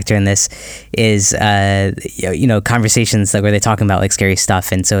scare factor in this is conversations where they're talking about like scary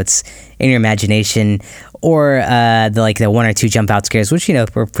stuff, and so it's in your imagination or the one or two jump out scares, which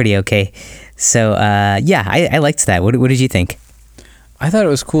were pretty okay. So I liked that. What did you think? I thought it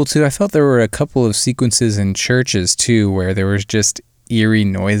was cool too. I felt there were a couple of sequences in churches too where there was just eerie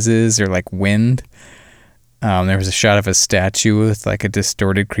noises or like wind. There was a shot of a statue with like a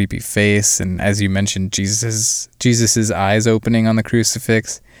distorted, creepy face, and as you mentioned, Jesus's eyes opening on the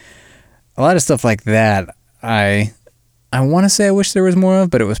crucifix. A lot of stuff like that. I want to say I wish there was more of,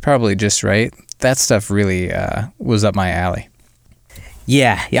 but it was probably just right. That stuff really was up my alley.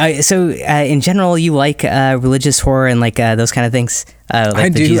 Yeah. So in general, you like religious horror and like those kind of things. Like I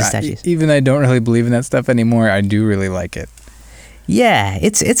do. Jesus statues. Even though I don't really believe in that stuff anymore, I do really like it. Yeah,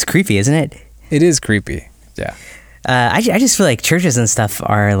 it's creepy, isn't it? It is creepy. Yeah. I just feel like churches and stuff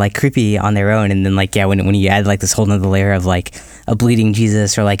are like creepy on their own, and then like when you add like this whole nother layer of like a bleeding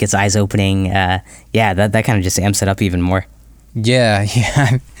Jesus or like its eyes opening, that kind of just amps it up even more. Yeah.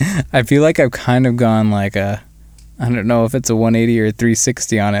 I feel like I've kind of gone like I don't know if it's a 180 or a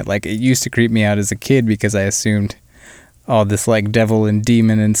 360 on it. Like, it used to creep me out as a kid because I assumed all this like devil and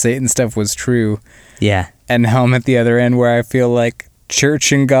demon and Satan stuff was true. Yeah. And now I'm at the other end where I feel like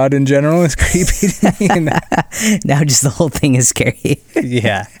church and God in general is creepy to me. Now just the whole thing is scary.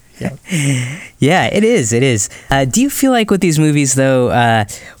 Yeah. Yeah, it is. Do you feel like with these movies though,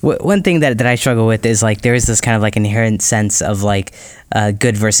 one thing that I struggle with is like there is this kind of like inherent sense of like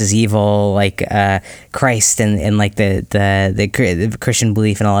good versus evil, like Christ and like the Christian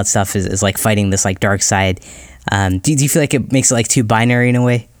belief and all that stuff is like fighting this like dark side. Do you feel like it makes it like too binary in a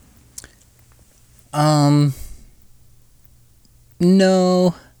way?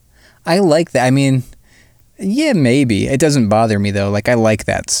 No, I like that. I mean, yeah, maybe. It doesn't bother me, though. Like, I like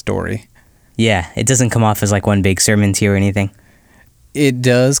that story. Yeah, it doesn't come off as, like, one big sermon to you or anything. It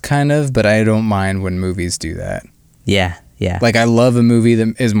does, kind of, but I don't mind when movies do that. Yeah. Like, I love a movie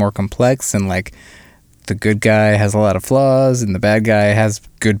that is more complex and, like, the good guy has a lot of flaws and the bad guy has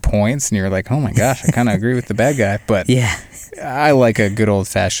good points, and you're like, oh my gosh, I kind of agree with the bad guy. But yeah, I like a good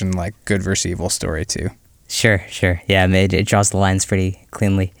old-fashioned, like, good versus evil story, too. Sure. Yeah, it draws the lines pretty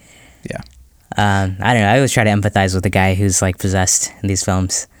cleanly. Yeah. I don't know. I always try to empathize with the guy who's like possessed in these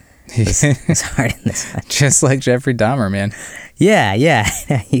films. It's hard in this one. Just like Jeffrey Dahmer, man. Yeah.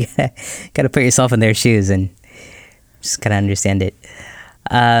 You gotta put yourself in their shoes and just kind of understand it.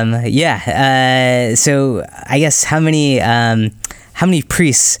 So I guess how many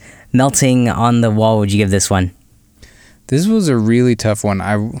priests melting on the wall would you give this one? This was a really tough one.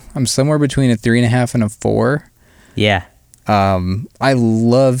 I'm somewhere between a 3.5 and a 4. Yeah. I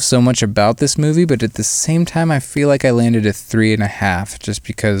love so much about this movie, but at the same time, I feel like I landed a 3.5 just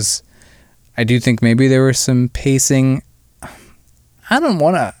because I do think maybe there was some pacing.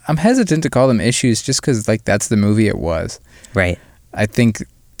 I'm hesitant to call them issues just because like that's the movie it was. Right. I think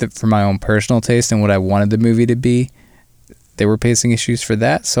that for my own personal taste and what I wanted the movie to be, there were pacing issues for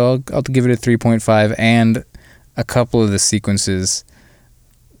that. So I'll give it a 3.5, and a couple of the sequences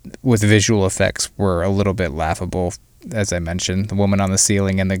with visual effects were a little bit laughable. As I mentioned, the woman on the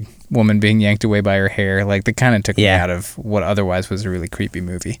ceiling and the woman being yanked away by her hair, like they kind of took me out of what otherwise was a really creepy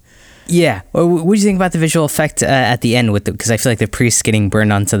movie. Yeah. Well, what do you think about the visual effect at the end because I feel like the priest getting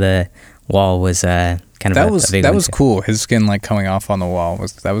burned onto the wall was kind of a big one. That was cool. His skin like coming off on the wall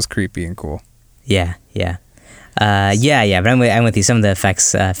was creepy and cool. Yeah. But I'm with you. Some of the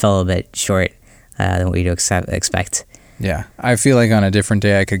effects fell a little bit short than what you'd expect. Yeah, I feel like on a different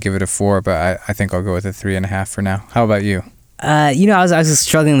day I could give it a 4, but I think I'll go with a 3.5 for now. How about you? I was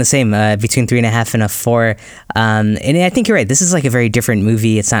struggling the same between 3.5 and a 4, and I think you're right. This is like a very different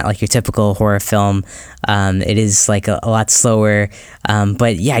movie. It's not like your typical horror film. It is like a lot slower,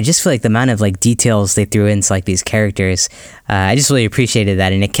 but yeah, I just feel like the amount of like details they threw into like these characters, I just really appreciated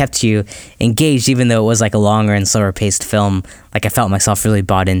that, and it kept you engaged even though it was like a longer and slower paced film. Like I felt myself really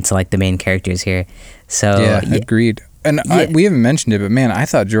bought into like the main characters here. So yeah. Agreed. And we haven't mentioned it, but man, I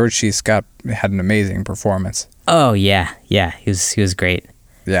thought George C. Scott had an amazing performance. Oh yeah, he was great.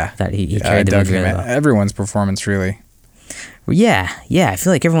 Yeah, I thought he carried the movie really well. Everyone's performance really. Yeah, I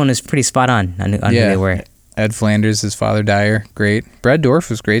feel like everyone was pretty spot on who they were. Ed Flanders, his father Dyer, great. Brad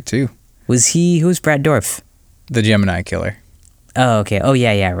Dourif was great too. Who's Brad Dourif? The Gemini Killer. Oh, okay. Oh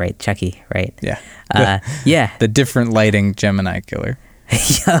yeah, right. Chucky, right. Yeah. Yeah. The different lighting Gemini Killer.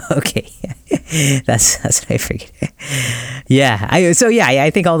 Okay. That's what I figured. Yeah. I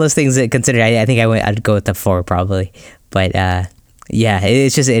think all those things considered, I think I'd go with the 4 probably. But yeah,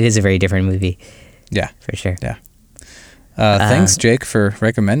 it is a very different movie. Yeah. For sure. Yeah. Thanks, Jake, for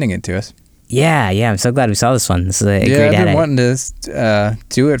recommending it to us. Yeah. I'm so glad we saw this one. This is a great ad. I've been wanting to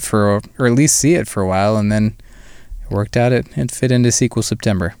do it or at least see it for a while, and then it worked out. It fit into sequel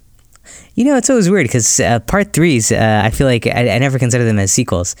September. It's always weird because part 3s, I feel like I never consider them as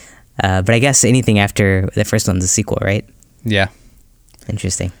sequels. But I guess anything after the first one's a sequel, right? Yeah.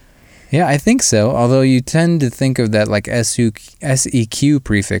 Interesting. Yeah, I think so. Although you tend to think of that like SEQ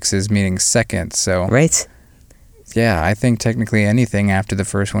prefixes meaning second. So right. Yeah, I think technically anything after the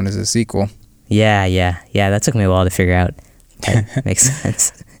first one is a sequel. Yeah. That took me a while to figure out. That makes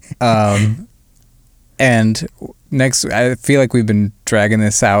sense. And next, I feel like we've been dragging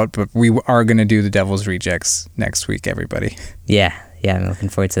this out, but we are going to do the Devil's Rejects next week, everybody. Yeah, I'm looking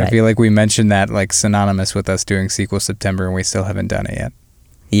forward to that. I feel like we mentioned that like synonymous with us doing sequel September, and we still haven't done it yet.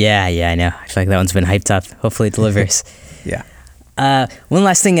 Yeah, I know. I feel like that one's been hyped up. Hopefully it delivers. Yeah. One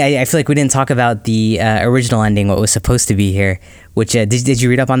last thing, I feel like we didn't talk about the original ending, what was supposed to be here, which, did you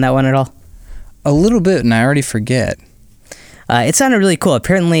read up on that one at all? A little bit, and I already forget. It sounded really cool.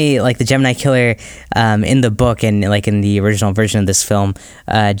 Apparently, like the Gemini Killer in the book and like in the original version of this film,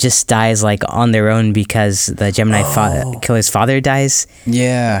 just dies like on their own because the Gemini Killer's father dies.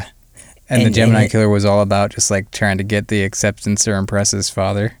 Yeah, and the Gemini Killer was all about just like trying to get the acceptance or impress his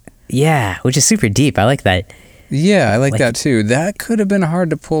father. Yeah, which is super deep. I like that. Yeah, I like that too. That could have been hard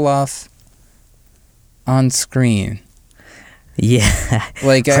to pull off on screen. Yeah,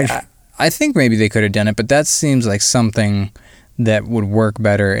 like I think maybe they could have done it, but that seems like something that would work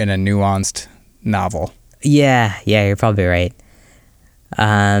better in a nuanced novel. Yeah, you're probably right.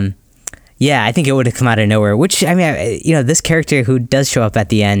 Yeah, I think it would have come out of nowhere, which, I mean, this character who does show up at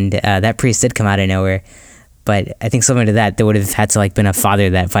the end, that priest did come out of nowhere, but I think similar to that, there would have had to, like, been a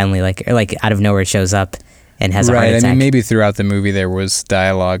father that finally, out of nowhere shows up and has a heart attack. I mean, maybe throughout the movie there was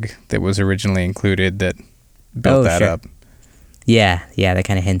dialogue that was originally included that built that up. Yeah, that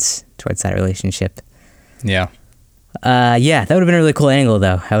kind of hints towards that relationship. Yeah. Yeah, that would have been a really cool angle,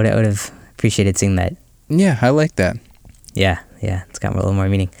 though. I would have appreciated seeing that. Yeah, I like that. Yeah, it's got a little more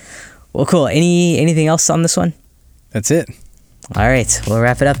meaning. Well, cool. Anything else on this one? That's it. All right, we'll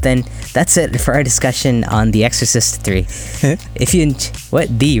wrap it up then. That's it for our discussion on The Exorcist 3. If you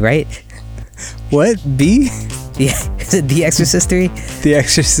what B, right? What B? Yeah, is it The Exorcist 3? The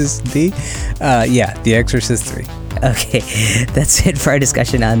Exorcist B? Yeah, The Exorcist 3. Okay, that's it for our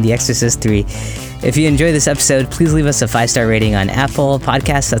discussion on The Exorcist 3. If you enjoyed this episode, please leave us a 5-star rating on Apple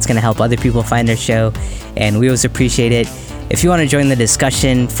Podcasts. That's going to help other people find our show, and we always appreciate it. If you want to join the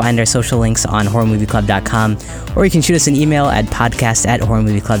discussion, find our social links on horrormovieclub.com, or you can shoot us an email at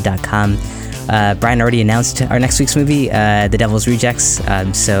podcast@horrormovieclub.com. Brian already announced our next week's movie, The Devil's Rejects,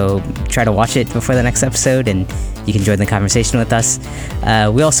 so try to watch it before the next episode and you can join the conversation with us.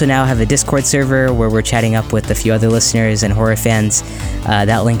 We also now have a Discord server where we're chatting up with a few other listeners and horror fans.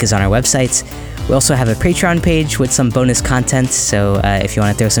 That link is on our website. We also have a Patreon page with some bonus content, so if you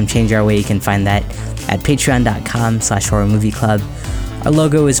want to throw some change our way, you can find that at patreon.com/horrormovieclub. Our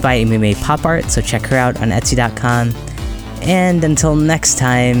logo is by Amy May Pop Art, so check her out on etsy.com. And until next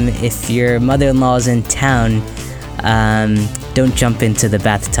time, if your mother-in-law is in town, don't jump into the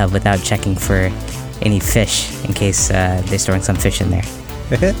bathtub without checking for any fish, in case they're storing some fish in there.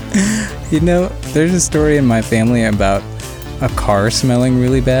 You know, there's a story in my family about a car smelling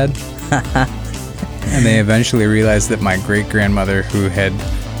really bad. And they eventually realized that my great-grandmother, who had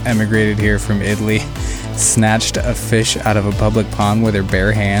emigrated here from Italy, snatched a fish out of a public pond with her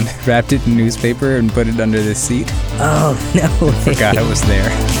bare hand, wrapped it in newspaper, and put it under the seat. Oh, no way. Forgot it was there.